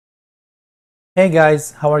Hey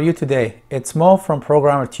guys, how are you today? It's Mo from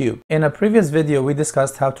ProgrammerTube. In a previous video, we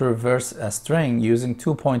discussed how to reverse a string using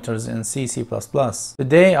two pointers in C++.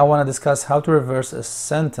 Today, I want to discuss how to reverse a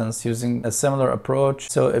sentence using a similar approach.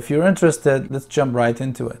 So if you're interested, let's jump right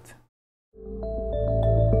into it.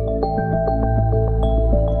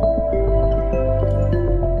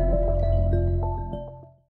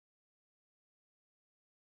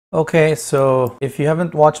 Okay, so if you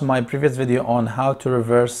haven't watched my previous video on how to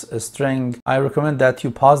reverse a string, I recommend that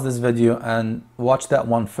you pause this video and watch that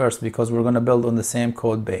one first because we're going to build on the same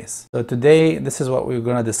code base. So today, this is what we're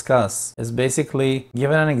going to discuss. Is basically,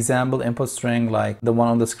 given an example input string like the one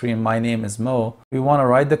on the screen, my name is Mo, we want to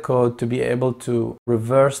write the code to be able to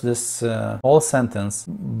reverse this whole sentence,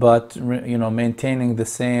 but maintaining the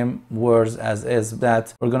same words as is.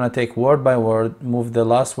 That we're going to take word by word, move the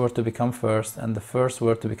last word to become first and the first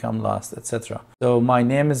word to become last, etc. So my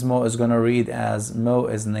name is Mo is going to read as Mo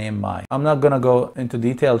is name my. I'm not going to go into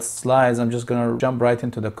detailed slides. I'm just going to jump right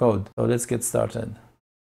into the code. So let's get started.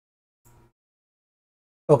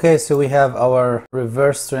 Okay, so we have our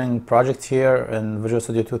reverse string project here in Visual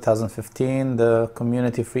Studio 2015, the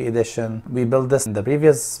community free edition. We built this in the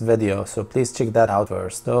previous video, so please check that out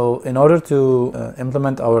first. So in order to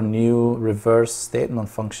implement our new reverse statement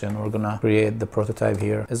function, we're gonna create the prototype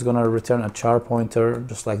here. It's gonna return a char pointer,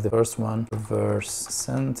 just like the first one, reverse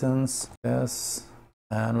sentence, yes,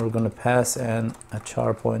 and we're gonna pass in a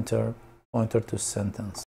char pointer to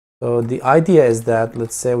sentence. So the idea is that,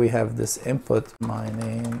 let's say we have this input, my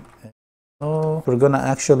name is Mo. We're gonna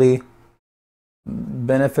actually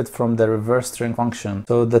benefit from the reverse string function.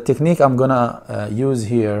 So the technique I'm gonna use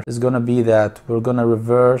here is gonna be that we're gonna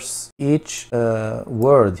reverse each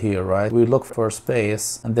word here, right? We look for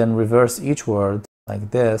space and then reverse each word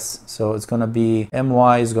like this. So it's gonna be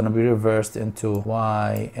my is gonna be reversed into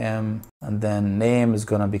ym, and then name is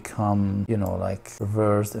gonna become, like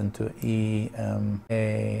reversed into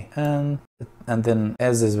eman, and then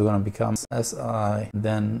as is gonna become si,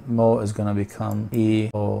 then Mo is gonna become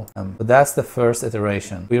eom. So that's the first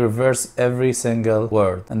iteration. We reverse every single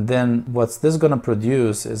word, and then what's this gonna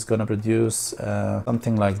produce is gonna produce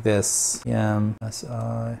something like this, si eom.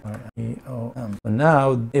 So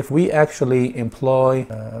now if we actually employ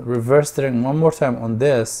reverse string one more time on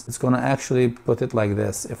this, it's gonna actually put it like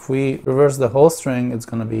this. If we reverse the whole string, it's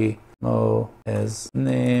gonna be Mo is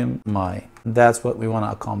name my. That's what we want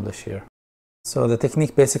to accomplish here. So the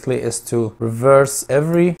technique basically is to reverse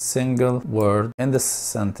every single word in this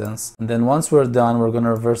sentence, and then once we're done, we're going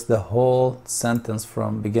to reverse the whole sentence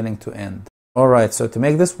from beginning to end. Alright, so to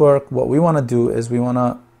make this work, what we want to do is we want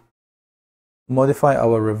to modify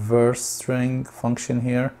our reverse string function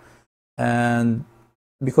here, and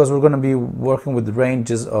because we're going to be working with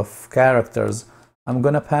ranges of characters, I'm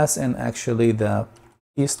going to pass in actually the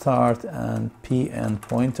p_start and p_end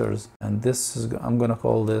pointers, and this is, I'm going to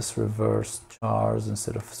call this reverse chars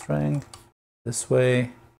instead of string, this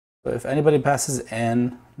way. So if anybody passes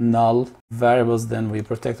in null variables, then we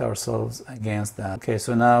protect ourselves against that. Okay,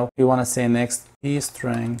 so now we want to say next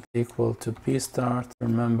p_string equal to p_start.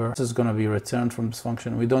 Remember, this is going to be returned from this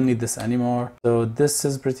function. We don't need this anymore. So this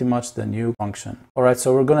is pretty much the new function. All right,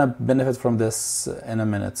 so we're going to benefit from this in a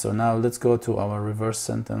minute. So now let's go to our reverse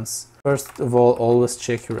sentence. First of all, always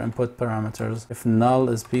check your input parameters. If null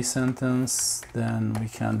is p_sentence, then we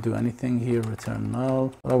can't do anything here, return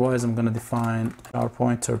null. Otherwise, I'm going to define char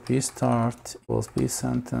pointer p_start equals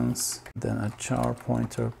p_sentence, then a char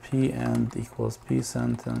pointer p_end equals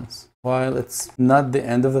p_sentence. While it's not the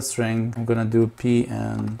end of the string, I'm gonna do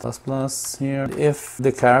p_end ++ here. If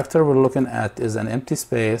the character we're looking at is an empty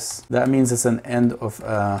space, that means it's an end of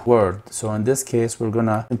a word. So in this case, we're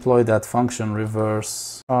gonna employ that function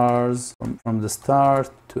reverse chars from the start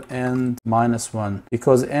to end -1.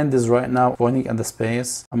 Because end is right now pointing at the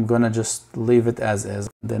space, I'm gonna just leave it as is.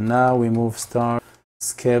 Then now we move start,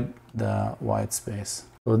 skip the white space.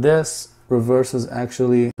 So this reverses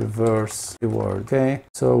actually reverse the word. Okay,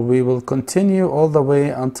 so we will continue all the way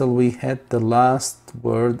until we hit the last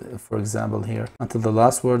word, for example here, until the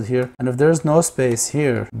last word here, and if there's no space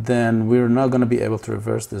here, then we're not going to be able to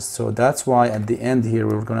reverse this. So that's why at the end here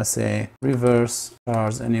we're going to say reverse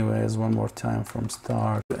chars anyways one more time from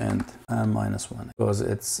start to end and -1, because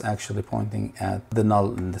it's actually pointing at the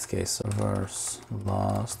null in this case. So reverse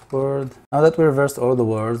last word. Now that we reversed all the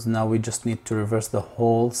words, now we just need to reverse the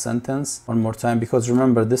whole sentence one more time, because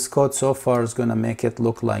remember, this code so far is going to make it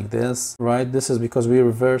look like this, right? This is because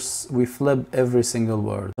we flip every single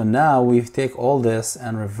word. So now we take all this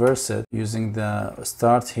and reverse it using the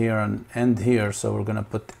start here and end here. So we're going to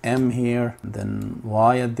put m here, and then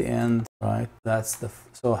y at the end, right? That's the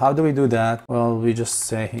So how do we do that? Well, we just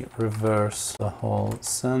say reverse the whole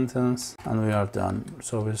sentence and we are done.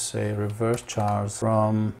 So we say reverse chars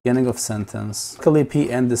from beginning of sentence. Luckily,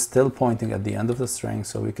 p-end is still pointing at the end of the string,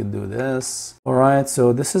 so we could do this. All right,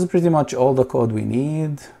 so this is pretty much all the code we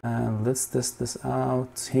need. And let's test this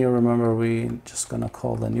out. Here, remember, we just gonna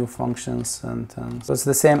call the new function sentence. So it's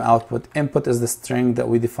the same output. Input is the string that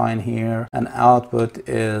we define here, and output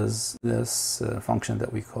is this function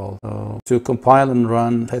that we call. So to compile and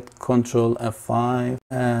run, hit Ctrl F5,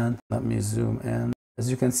 and let me zoom in.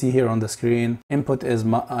 As you can see here on the screen, input is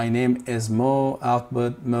my name is Mo,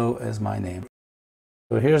 output Mo is my name.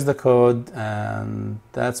 So here's the code, and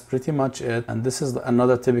that's pretty much it. And this is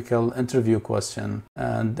another typical interview question.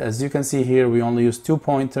 And as you can see here, we only use 2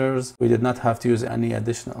 pointers. We did not have to use any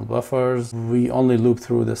additional buffers. We only loop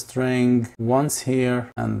through the string once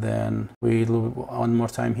here, and then we loop one more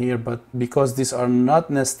time here. But because these are not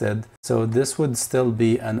nested, so this would still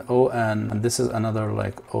be an ON, and this is another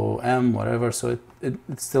like OM, whatever. So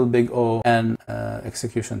it's still big O and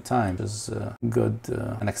execution time, which is good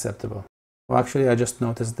and acceptable. Well, actually, I just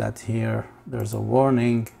noticed that here there's a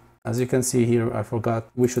warning. As you can see here, I forgot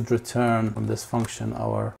we should return from this function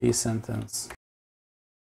our sentence.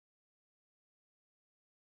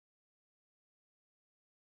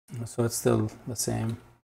 So it's still the same.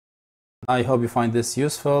 I hope you find this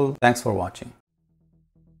useful. Thanks for watching.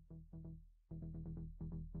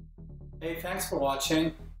 Hey, thanks for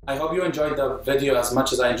watching. I hope you enjoyed the video as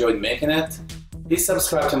much as I enjoyed making it. Please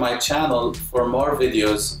subscribe to my channel for more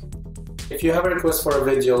videos. If you have a request for a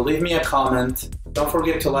video, leave me a comment. Don't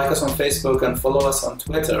forget to like us on Facebook and follow us on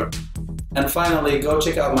Twitter. And finally, go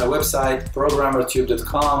check out my website,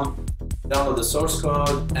 programmertube.com, download the source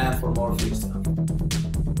code, and for more free stuff.